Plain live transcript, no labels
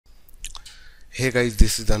Hey guys,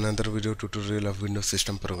 this is another video tutorial of Windows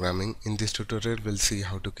system programming. In this tutorial we'll see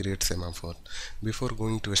how to create semaphore. Before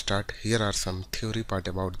going to start, here are some theory part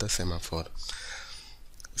about the semaphore.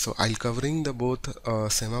 So I'll covering the both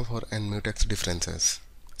semaphore and mutex differences.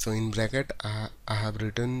 So in bracket I have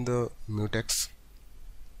written the mutex.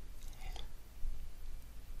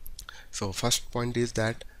 So first point is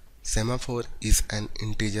that semaphore is an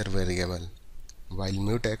integer variable while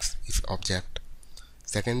mutex is object.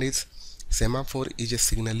 Second is semaphore is a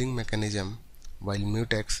signaling mechanism while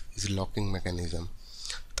mutex is locking mechanism.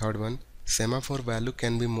 Third one, semaphore value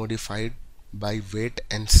can be modified by wait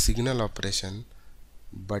and signal operation,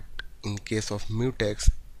 but in case of mutex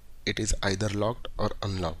it is either locked or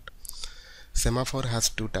unlocked. Semaphore has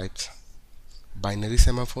two types, binary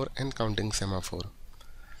semaphore and counting semaphore.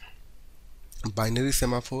 Binary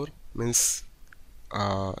semaphore means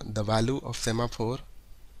the value of semaphore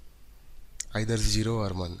either 0 or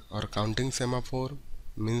 1, or counting semaphore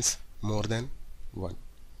means more than 1.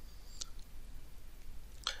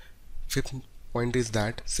 Fifth point is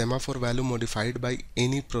that semaphore value modified by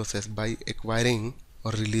any process by acquiring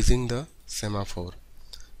or releasing the semaphore.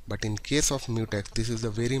 But in case of mutex, this is a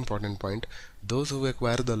very important point, those who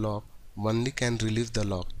acquire the lock only can release the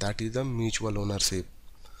lock, that is the mutual ownership.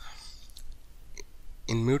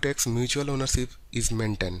 In mutex, mutual ownership is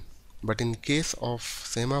maintained, but in case of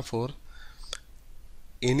semaphore,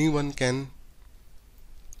 anyone can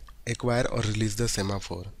acquire or release the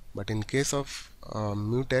semaphore. But in case of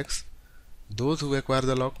mutex, those who acquire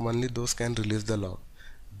the lock, only those can release the lock.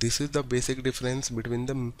 This is the basic difference between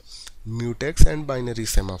the mutex and binary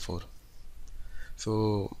semaphore.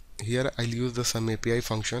 So here I'll use the some API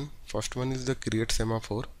function. First one is the create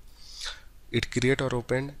semaphore. It create or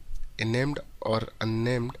open a named or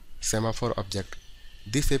unnamed semaphore object.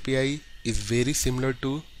 This API is very similar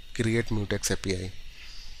to create mutex API.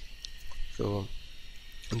 So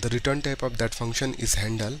the return type of that function is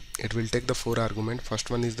handle. It will take the 4 arguments. First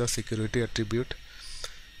one is the security attribute.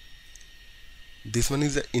 This one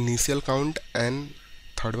is the initial count, and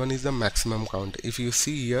third one is the maximum count. If you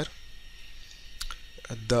see here,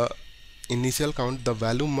 the initial count, the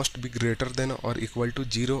value must be greater than or equal to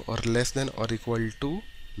 0 or less than or equal to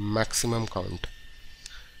maximum count.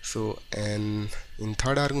 So, and in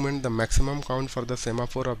third argument, the maximum count for the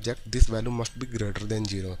semaphore object, this value must be greater than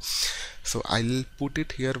 0. So I'll put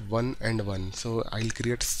it here 1 and 1. So I'll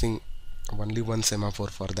create only one semaphore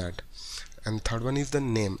for that. And third one is the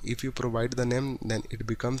name. If you provide the name, then it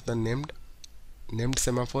becomes the named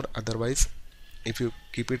semaphore. Otherwise, if you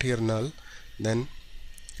keep it here null, then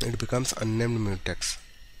it becomes unnamed mutex.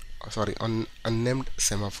 Unnamed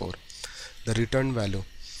semaphore. The return value.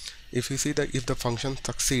 If you see that if the function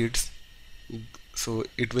succeeds, so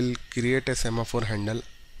it will create a semaphore handle.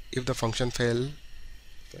 If the function fail,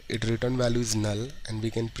 its return value is null, and we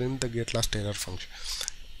can print the getLastError function,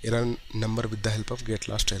 error number with the help of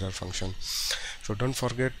getLastError function. So don't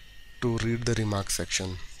forget to read the remark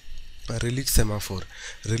section. Release semaphore.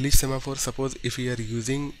 Release semaphore, suppose if we are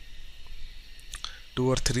using 2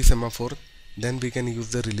 or 3 semaphore, then we can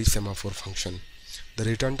use the release semaphore function. The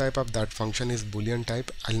return type of that function is boolean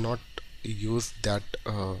type. I'll not use that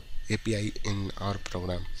API in our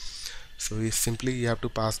program. So simply you have to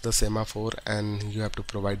pass the semaphore and you have to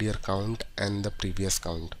provide your count and the previous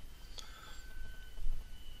count.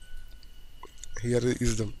 Here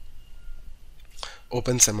is the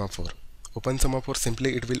open semaphore. Open semaphore,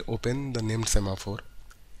 simply it will open the named semaphore.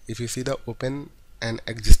 If you see the open an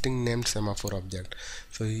existing named semaphore object,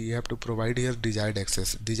 so you have to provide here desired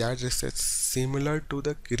access. Desired access similar to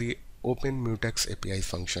the open mutex API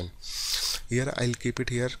function. Here I'll keep it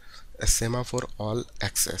here a semaphore all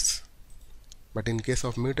access, but in case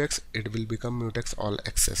of mutex it will become mutex all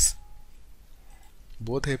access.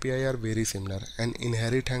 Both API are very similar. And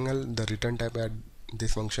inherit handle, the return type at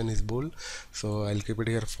this function is bool, so I'll keep it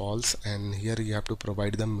here false, and here you have to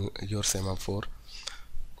provide them your semaphore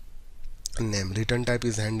name. Return type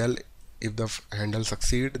is handle. If the handle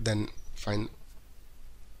succeed, then finally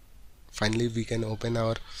we can open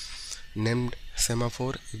our named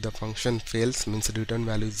semaphore. If the function fails, means return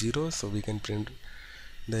value is 0, so we can print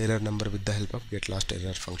the error number with the help of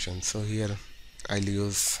getLastError function. So here I'll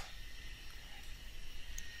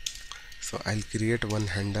create one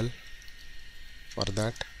handle for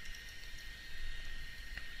that.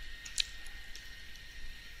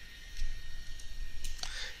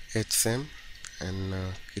 HSem and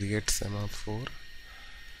create semaphore.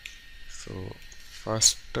 So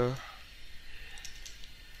first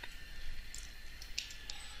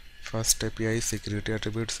API security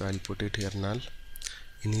attribute, so I'll put it here null.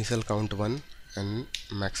 Initial count 1 and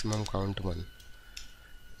maximum count 1,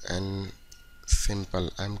 and simple.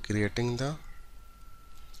 I'm creating the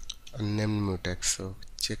unnamed mutex. So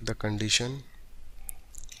check the condition,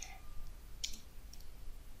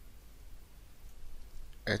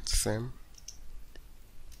 hsem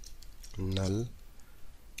null,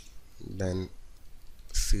 then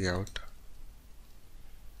cout,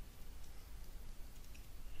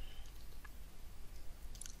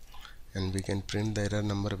 and we can print the error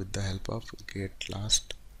number with the help of get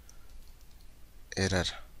last error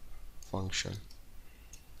function.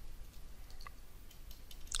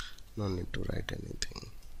 No need to write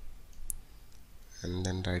anything, and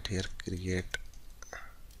then right here create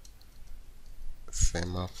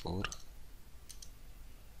semaphore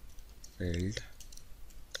failed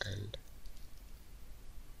and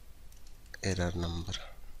error number,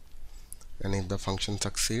 and if the function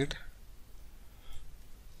succeed,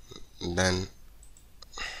 then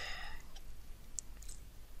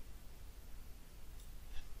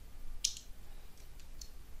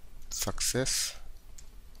success,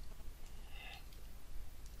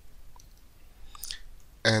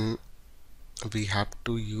 and we have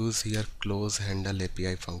to use here CloseHandle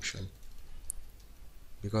API function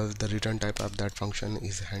because the return type of that function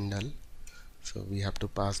is handle, so we have to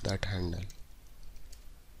pass that handle.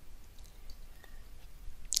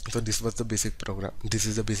 So this was the basic program. This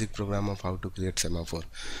is the basic program of how to create semaphore.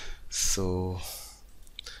 So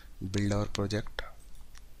build our project.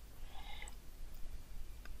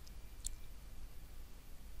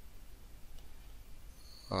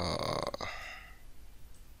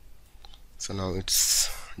 So now it's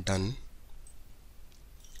done.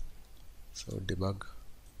 So debug.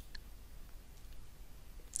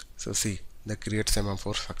 So see the create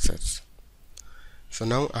semaphore success. So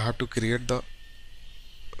now I have to create the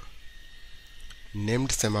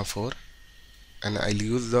named semaphore, and I'll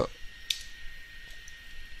use the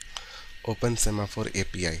open semaphore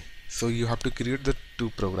API. So you have to create the two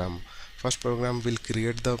program. First program will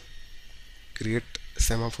create the create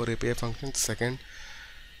semaphore API function. Second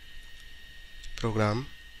program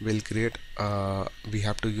will create we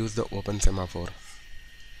have to use the open semaphore.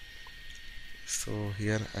 So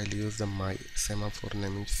here I'll use the my semaphore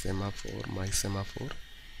name is semaphore, my semaphore.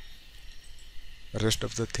 Rest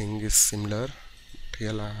of the thing is similar.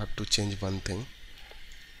 Here I have to change one thing.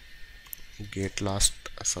 Get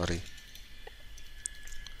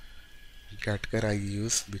I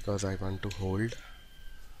use because I want to hold.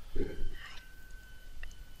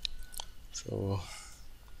 So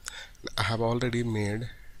I have already made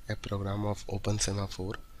a program of open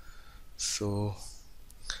semaphore. So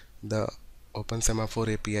the open semaphore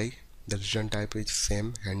API, the return type is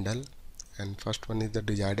same handle, and first one is the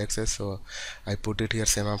desired access. So I put it here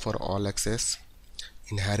semaphore all access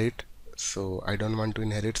inherit. So I don't want to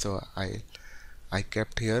inherit, so I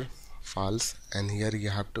kept here false, and here you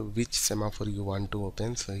have to which semaphore you want to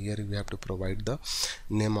open. So here you have to provide the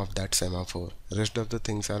name of that semaphore. Rest of the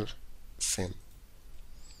things are same.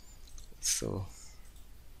 So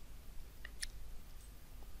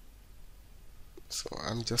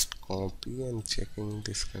I'm just copy and checking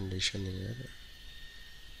this condition here.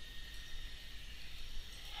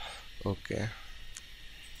 Okay,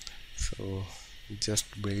 so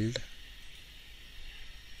just build,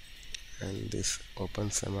 and this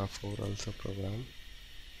open semaphore also program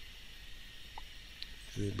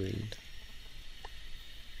rebuild.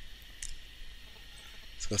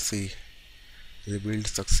 So see rebuild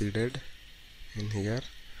succeeded. In here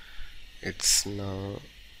it's now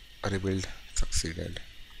rebuild succeeded.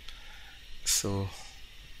 So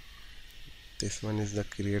this one is the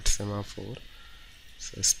create semaphore.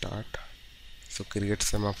 So start. So create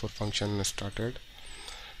semaphore function started,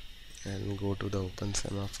 and go to the open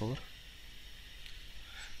semaphore.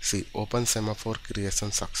 See open semaphore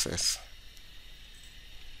creation success,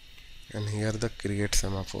 and here the create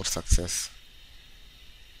semaphore success.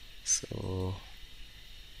 So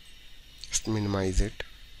just minimize it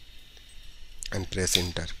and press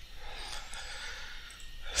enter.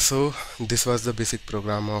 So this was the basic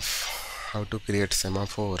program of how to create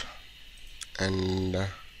semaphore and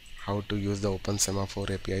how to use the open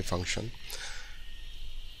semaphore API function.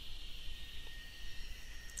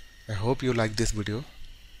 I hope you like this video.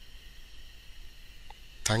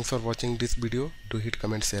 Thanks for watching this video. Do hit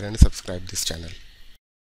comment, share and subscribe this channel.